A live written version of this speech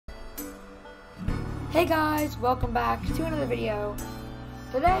Hey guys, welcome back to another video.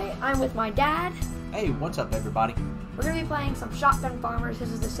 Today I'm with my dad. Hey, what's up everybody? We're going to be playing some Shotgun Farmers. This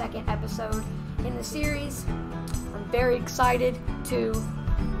is the second episode in the series. I'm very excited to...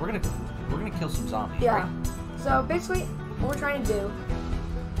 We're gonna kill some zombies, Yeah. right? So basically, what we're trying to do,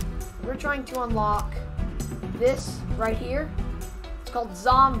 we're trying to unlock this right here. It's called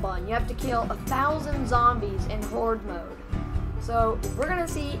Zombun. You have to kill 1,000 zombies in Horde mode. So we're going to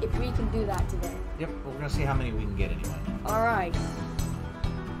see if we can do that today. Yep, we're gonna see how many we can get anyway. Alright.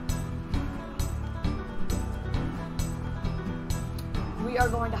 We are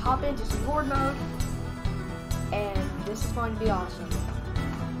going to hop into some Horde mode, and this is going to be awesome.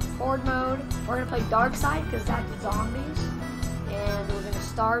 Horde mode, we're going to play Dark Side because that's zombies, and we're going to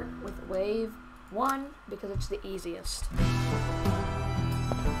start with wave 1 because it's the easiest.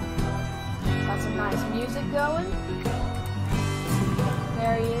 Got some nice music going.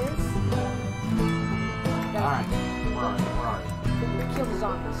 There he is. Alright, where are you? Kill the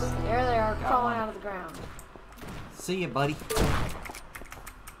zombies. There they are, crawling out of the ground. See ya, buddy.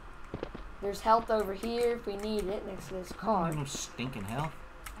 There's health over here if we need it next to this car. No stinking hell.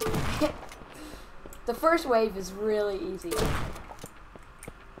 The first wave is really easy.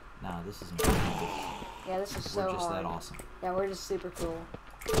 Nah, this isn't good. Yeah, this is so We're just hard. that awesome. Yeah, we're just super cool.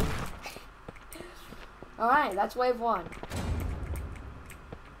 Alright, that's wave 1.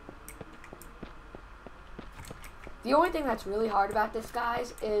 The only thing that's really hard about this,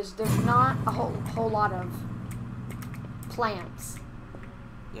 guys, is there's not a whole lot of plants.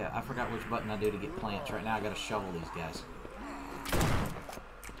 Yeah, I forgot which button I do to get plants. Right now I gotta shovel these guys.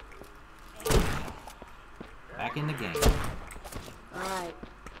 Back in the game. Alright.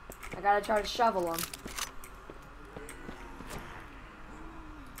 I gotta try to shovel them.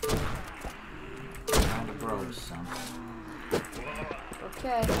 Trying to grow some.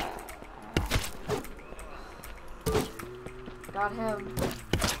 Okay. Got him.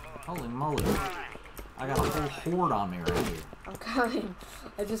 Holy moly. I got a whole horde on me right here. I'm coming.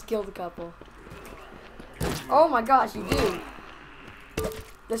 I just killed a couple. Oh my gosh, you do.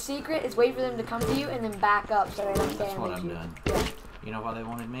 The secret is wait for them to come to you and then back up so they don't damage you. That's what I'm doing. Yeah. You know why they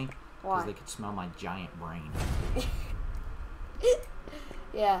wanted me? Why? Because they could smell my giant brain.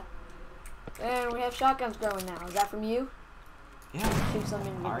 Yeah. And we have shotguns growing now. Is that from you? Yeah. Shoot some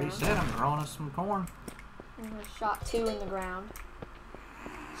in the I already ground. said I'm growing us some corn. Shot 2 in the ground.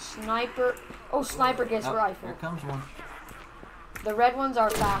 Sniper. Oh, sniper gets Oh, rifle. here comes one. The red ones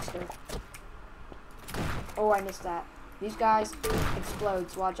are faster. Oh, I missed that. These guys explode,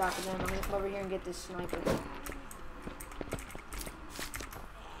 so watch out for them. I'm gonna come over here and get this sniper.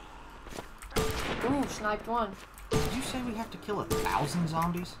 Ooh, sniped one. Did you say we have to kill 1,000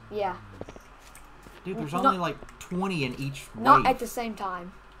 zombies? Yeah. Dude, there's Not- only like 20 in each wave. Not at the same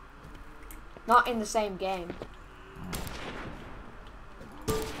time. Not in the same game.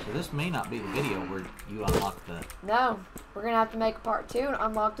 So this may not be the video where you unlock the... No. We're gonna have to make part 2 and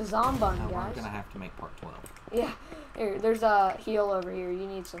unlock the Zombun, No, we're guys. gonna have to make part 12. Yeah. Here, there's a heal over here. You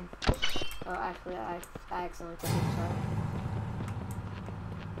need some. Oh, actually, I accidentally took it. Sorry.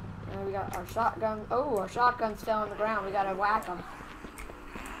 And we got our shotgun. Oh, our shotguns fell on the ground. We gotta whack them.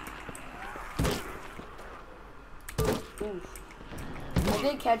 Oof. I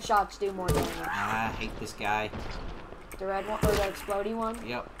think headshots do more damage. I hate this guy. The red one or the exploding one.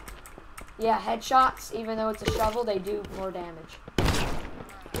 Yep. Yeah, headshots. Even though it's a shovel, they do more damage.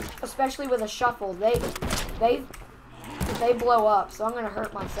 Especially with a shuffle, they blow up. So I'm gonna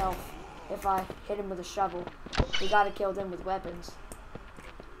hurt myself if I hit him with a shovel. We gotta kill them with weapons.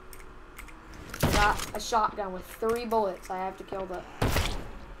 I got a shotgun with 3 bullets. I have to kill the.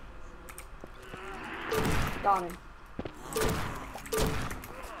 Got him.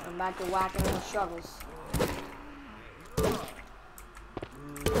 I'm back to whacking him with shovels. You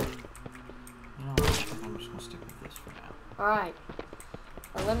know what? I think I'm just gonna stick with this for now. Alright.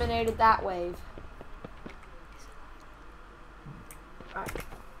 Eliminated that wave. Alright.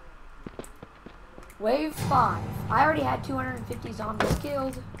 Wave 5. I already had 250 zombies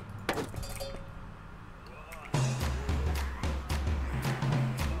killed.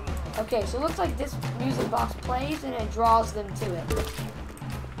 Okay, so it looks like this music box plays and it draws them to it.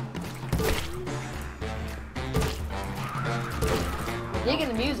 Digging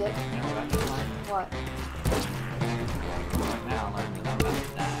the music. You know what I can learn? What? Right now I learned that I'm about to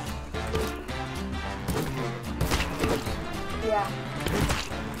die. Yeah.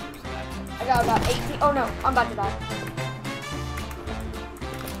 I got about 18. Oh no, I'm about to die.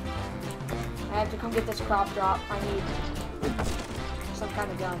 I have to come get this crop drop. I need some kind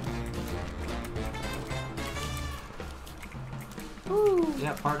of gun. Woo.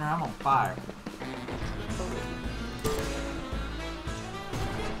 Yeah, partner, I'm on fire.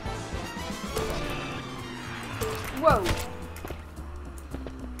 Whoa.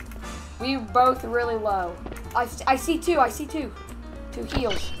 We both really low. I see two. I see two. Two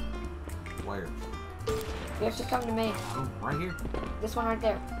heals. Where? You have to come to me. Oh, right here. This one right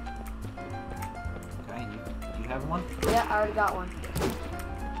there. Okay, you have one? Yeah, I already got one.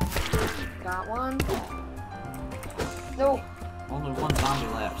 Got one. No. Only one zombie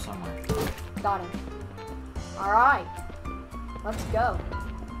left somewhere. Got him. Alright. Let's go.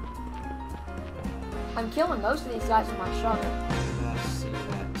 I'm killing most of these guys with my shovel. Let's see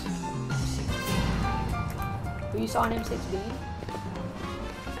that. Who you saw an M6B?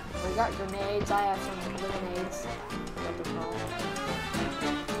 We got grenades. I have some grenades. What they're called.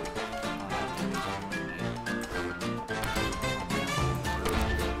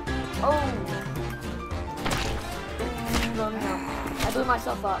 Oh! No. I blew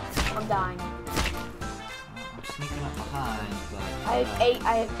myself up. I'm dying. I'm sneaking up behind, but... I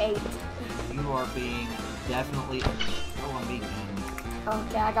have eight. You are being definitely... Oh, I'm being...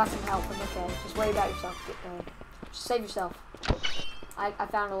 Okay, I got some help. I'm okay. Just worry about yourself. Just save yourself. I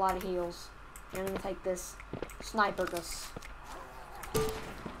found a lot of heals. I'm gonna take this sniper gus.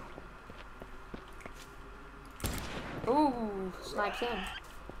 Ooh, sniped him.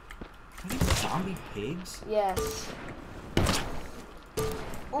 Are these zombie pigs? Yes.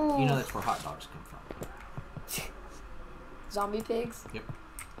 Ooh. You know that's where hot dogs come from. Zombie pigs? Yep.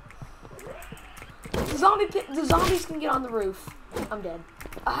 The zombies can get on the roof. I'm dead.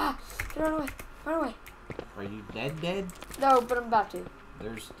 Ah! Run away. Run away. Are you dead? No, but I'm about to.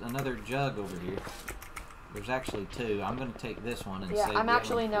 There's another jug over here. There's actually two. I'm gonna take this one and yeah, save I'm the other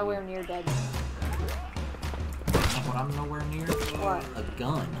actually one for nowhere you. near dead. You know what I'm nowhere near? What? A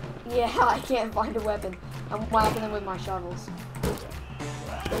gun. Yeah, I can't find a weapon. I'm whacking them with my shovels.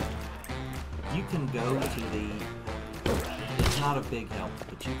 You can go to the... It's not a big help,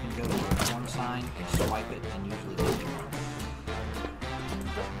 but you can go to the corn sign and swipe it and usually get one.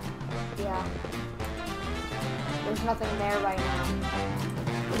 Yeah. There's nothing there right now.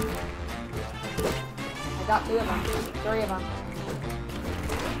 I got 2 of them. 3 of them.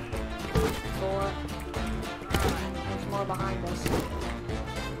 4. There's more behind us.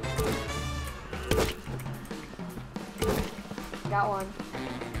 Got one.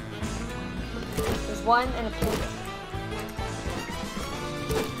 There's one and a pig.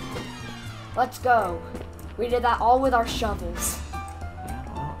 Let's go. We did that all with our shovels. Yeah,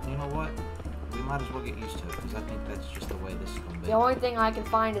 well, you know what? We might as well get used to it, because I think that's just the way this is going to be. The only thing I can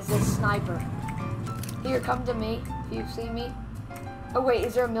find is this sniper. Here, come to me, if you see me. Oh wait,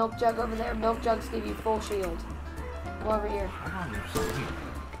 is there a milk jug over there? Milk jugs give you full shield. Go over here. Hold on, there's some here.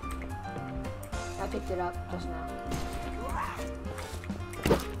 I picked it up just now.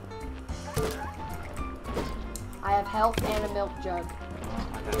 I have health and a milk jug. Oh,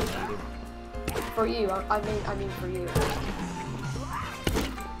 I got a native. For you, I mean for you.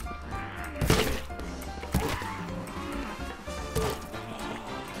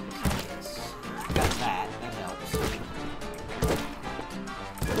 Got that. That helps.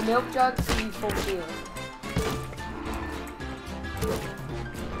 The milk jugs give you full shield.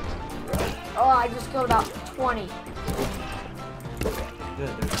 Oh, I just killed about 20. Good,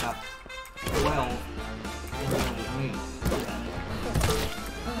 there's about 12 in there with me.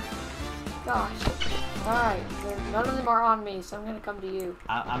 Gosh. Alright, none of them are on me, so I'm gonna come to you.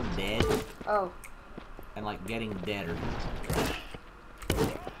 I'm dead. Oh, And like getting deader.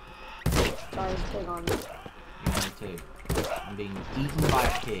 sorry, there's a pig on me. Me too. I'm being eaten by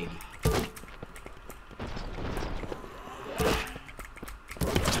a pig.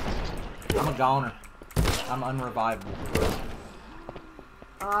 I'm a goner. I'm unrevivable.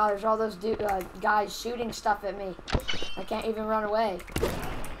 Ah, there's all those guys shooting stuff at me. I can't even run away.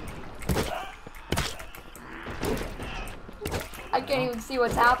 I can't even see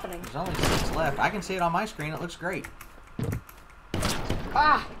what's happening. There's only 6 left. I can see it on my screen. It looks great.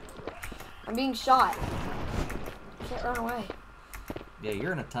 Ah! I'm being shot. I can't run away. Yeah,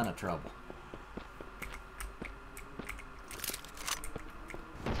 you're in a ton of trouble.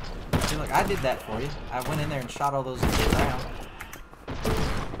 See, look, I did that for you. I went in there and shot all those into the ground.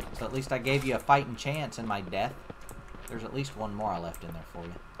 So at least I gave you a fighting chance in my death. There's at least 1 more I left in there for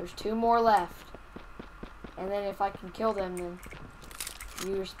you. There's 2 more left. And then if I can kill them, then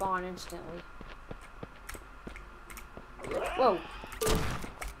you respawn instantly. Whoa.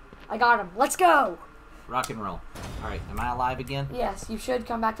 I got him. Let's go! Rock and roll. Alright, am I alive again? Yes, you should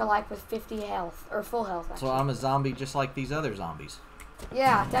come back to life with 50 health. Or full health, actually. So I'm a zombie just like these other zombies.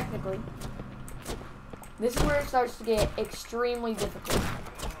 Yeah, technically. This is where it starts to get extremely difficult.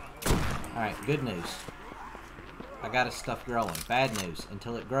 Alright, good news. I got his stuff growing. Bad news.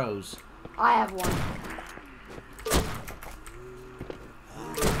 Until it grows. I have one.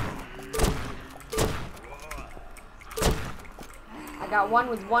 I got one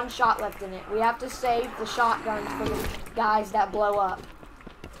with one shot left in it. We have to save the shotguns for the guys that blow up.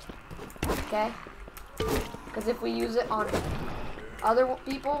 Okay? Because if we use it on other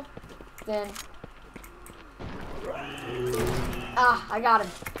people, then... Ah, I got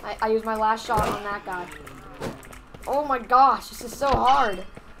him. I used my last shot on that guy. Oh my gosh, this is so hard.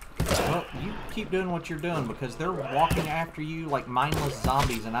 Well, you keep doing what you're doing because they're walking after you like mindless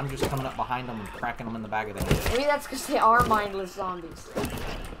zombies, and I'm just coming up behind them and cracking them in the back of the head. Maybe that's because they are mindless zombies.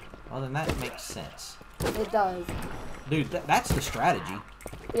 Well, then that makes sense. It does. Dude, that's the strategy.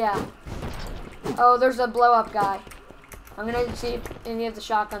 Yeah. Oh, there's a blow-up guy. I'm gonna see if any of the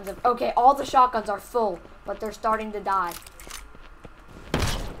shotguns have... Okay, all the shotguns are full, but they're starting to die.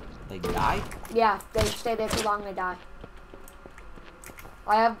 They died? Yeah, they stay there too long, they die.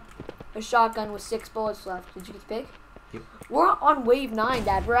 I have a shotgun with 6 bullets left. Did you get the pig? Yep. We're on wave 9,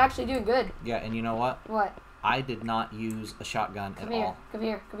 Dad. We're actually doing good. Yeah, and you know what? What? I did not use a shotgun at all. Come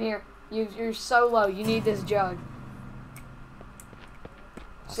here, come here. You're so low. You need this jug.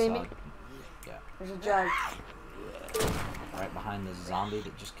 See me? Yeah. There's a jug. Right behind the zombie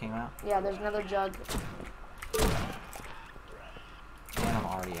that just came out. Yeah, there's another jug. And I'm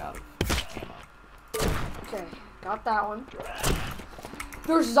already out of ammo. Okay, got that one.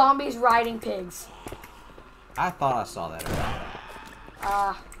 There's zombies riding pigs. I thought I saw that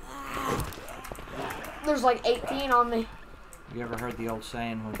earlier. There's like 18 on me. You ever heard the old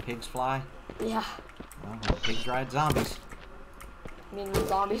saying, when pigs fly? Yeah. Well, when pigs ride zombies. I mean, when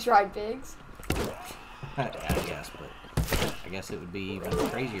zombies ride pigs? I guess, but I guess it would be even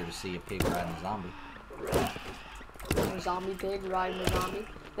crazier to see a pig riding a zombie. A zombie pig riding a zombie.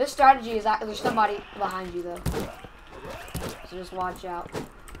 This strategy is that there's somebody behind you, though. So just watch out.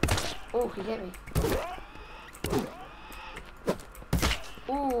 Oh, he hit me.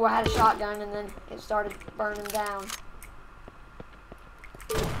 Ooh, I had a shotgun and then it started burning down.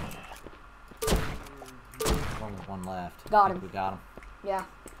 Only one left. Got him. We got him. Yeah.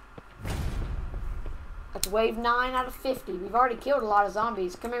 That's wave 9 out of 50. We've already killed a lot of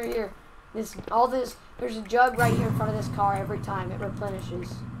zombies. Come over here. There's a jug right here in front of this car every time. It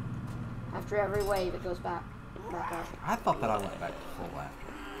replenishes. After every wave, it goes back up. I thought that I went back to full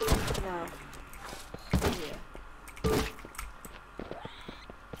after. No. Yeah.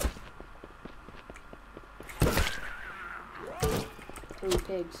 Ooh,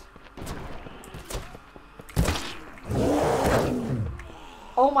 pigs.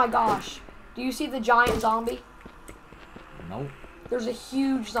 Oh my gosh. Do you see the giant zombie? Nope. There's a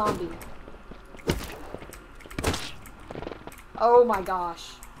huge zombie. Oh my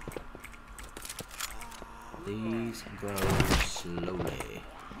gosh. These grow slowly.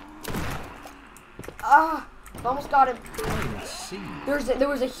 Ah! I almost got him. I can't even see. There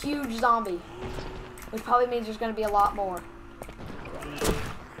was a huge zombie. Which probably means there's going to be a lot more.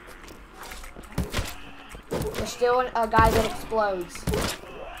 There's still a guy that explodes.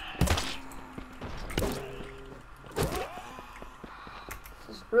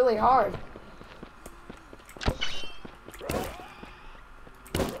 This is really hard.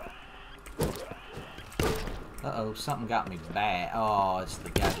 Uh-oh, something got me bad. Oh, it's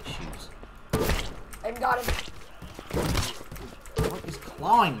the guy that shoots. I got him. What is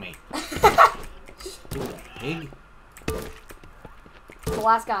clawing me? Stupid pig. The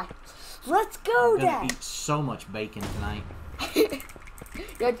last guy. Let's go, I'm gonna Dad. eat so much bacon tonight. You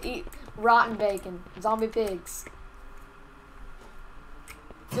have to eat rotten bacon. Zombie pigs.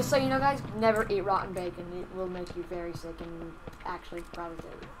 Just so you know, guys, never eat rotten bacon. It will make you very sick and actually probably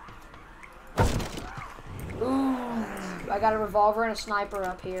kill you. Ooh, I got a revolver and a sniper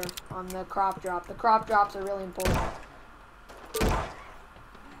up here on the crop drop. The crop drops are really important.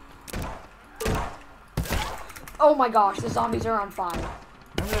 Oh my gosh, the zombies are on fire.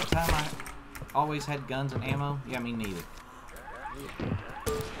 Remember that time I always had guns and ammo? Yeah, me neither.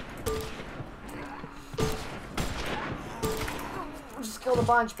 I just killed a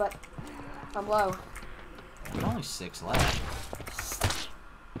bunch, but I'm low. There's only 6 left.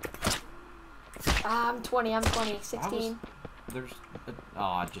 I'm 20, 16.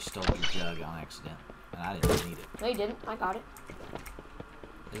 I just stole your jug on accident. And I didn't need it. No, you didn't. I got it.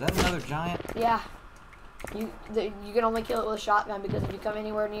 Is that another giant? Yeah. You can only kill it with a shotgun because if you come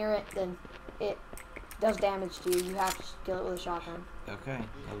anywhere near it, then it does damage to you. You have to kill it with a shotgun. Okay,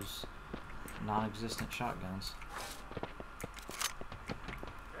 those non-existent shotguns.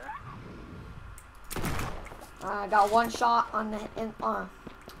 I got one shot on the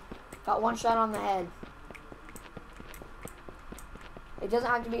got one shot on the head. It doesn't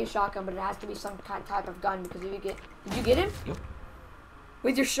have to be a shotgun, but it has to be some type of gun because if you get... Did you get him? Yep.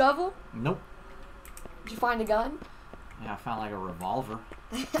 With your shovel? Nope. Did you find a gun? Yeah, I found like a revolver.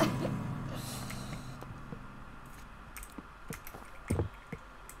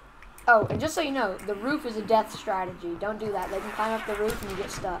 Oh, and just so you know, the roof is a death strategy. Don't do that. They can climb up the roof and you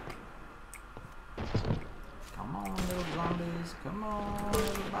get stuck. Come on, little zombies. Come on,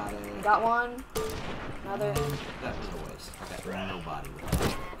 everybody. Got one. Another. And that was a waste. I got nobody with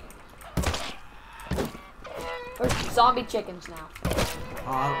that. There's zombie chickens now.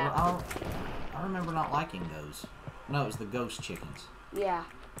 Oh, I remember not liking those. No, it was the ghost chickens. Yeah.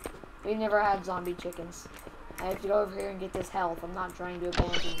 We never had zombie chickens. I have to go over here and get this health. I'm not trying to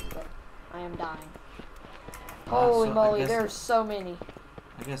abandon you, but I am dying. Holy So moly, there's so many.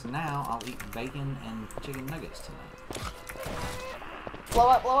 I guess now I'll eat bacon and chicken nuggets tonight. Blow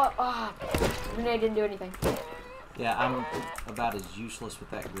up, blow up. Ah, grenade didn't do anything. Yeah, I'm about as useless with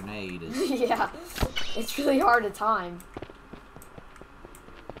that grenade as... Yeah, it's really hard to time.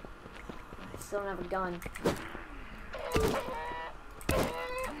 I still don't have a gun.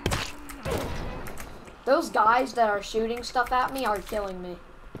 Those guys that are shooting stuff at me are killing me.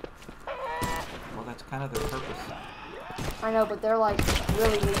 Well, that's kind of their purpose. I know, but they're like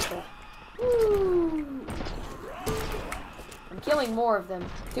really lethal. Woo! I'm killing more of them.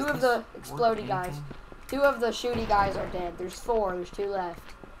 Two of the explodey guys. Two of the shooty guys are dead. There's 4. There's 2 left.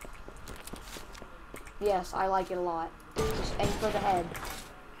 Yes, I like it a lot. Just aim for the head.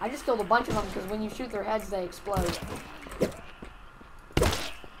 I just killed a bunch of them because when you shoot their heads, they explode.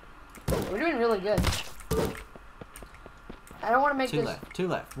 We're doing really good. I don't want to make 2 this... left. 2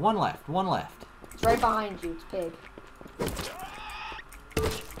 left. 1 left. 1 left. It's right behind you. It's pig.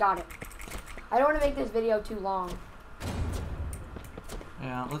 Got it. I don't want to make this video too long.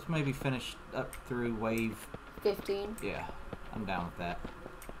 Yeah, let's maybe finish up through wave 15. Yeah, I'm down with that.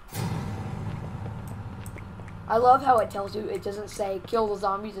 I love how it tells you, it doesn't say kill the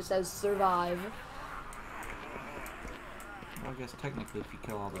zombies, it says survive. Well, I guess technically if you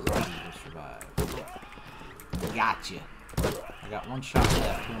kill all the zombies, you'll survive. Gotcha. I got 1 shot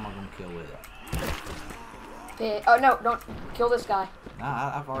left. Who am I going to kill with it? Oh no, don't kill this guy.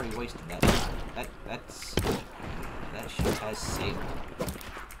 Nah, I've already wasted that time. That ship has sailed.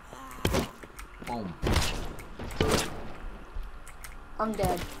 Boom. I'm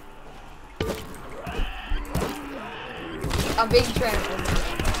dead. I'm being trampled.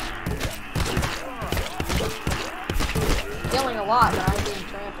 Killing a lot, but I'm being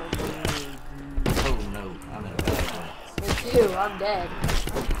trampled. Oh no, I'm in a bad way. Me too, I'm dead.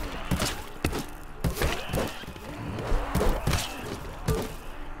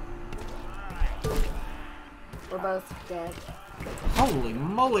 We're both dead. Holy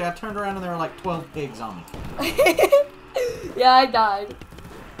moly, I turned around and there were like 12 pigs on me. Yeah, I died.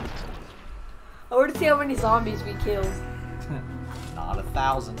 I want to see how many zombies we killed. Not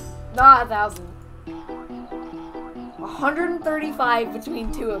 1,000. Not 1,000. 135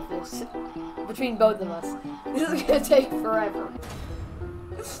 between two of this. Between both of us. This is gonna take forever.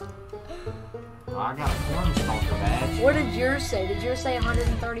 Well, I got a Cornstalker badge. What did yours say? Did yours say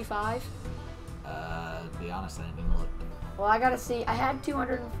 135? To be honest, I didn't even look. Well, I gotta see. I had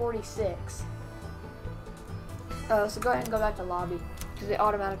 246. So go ahead and go back to lobby. Because it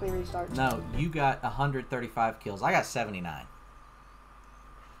automatically restarts. No, you got 135 kills. I got 79.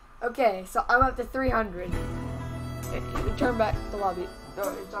 Okay, so I'm up to 300. Return back to lobby.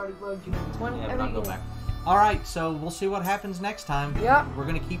 Oh, it's already loaded you. It's one Yeah, but every I'll go game. back. Alright, so we'll see what happens next time. Yep. We're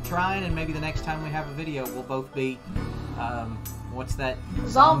going to keep trying, and maybe the next time we have a video, we'll both be, what's that?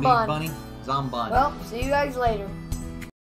 Zombun. Bunny? Zombun. Well, see you guys later.